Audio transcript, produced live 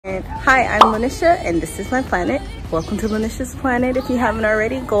And hi, I'm Lanisha and this is my planet. Welcome to Lanisha's Planet. If you haven't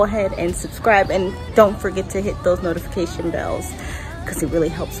already, go ahead and subscribe and don't forget to hit those notification bells because it really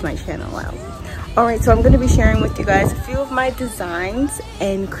helps my channel out. Alright, so I'm going to be sharing with you guys a few of my designs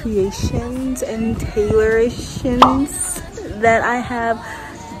and creations and tailorizations that I have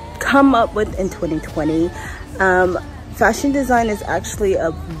come up with in 2020. Fashion design is actually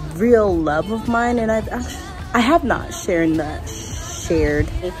a real love of mine, and I have not shared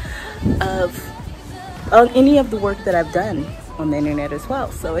of any of the work that I've done on the internet as well.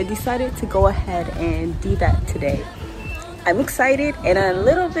 So I decided to go ahead and do that today. I'm excited and a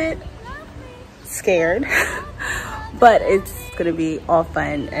little bit scared, but it's gonna be all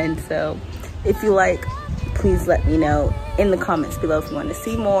fun. And so if you like, please let me know in the comments below if you want to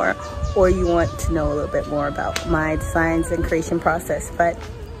see more or you want to know a little bit more about my designs and creation process. But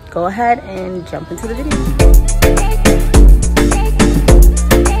go ahead and jump into the video.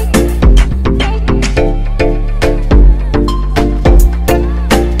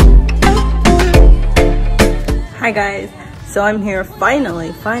 Hi guys, so I'm here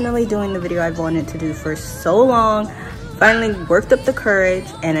finally doing the video I've wanted to do for so long. Finally worked up the courage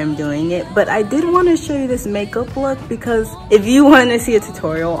and I'm doing it. But I did want to show you this makeup look because if you want to see a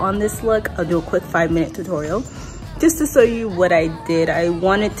tutorial on this look, I'll do a quick 5-minute tutorial just to show you what I did. I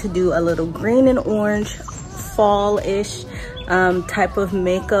wanted to do a little green and orange fall-ish type of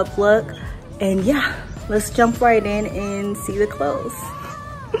makeup look, and yeah, let's jump right in and see the clothes.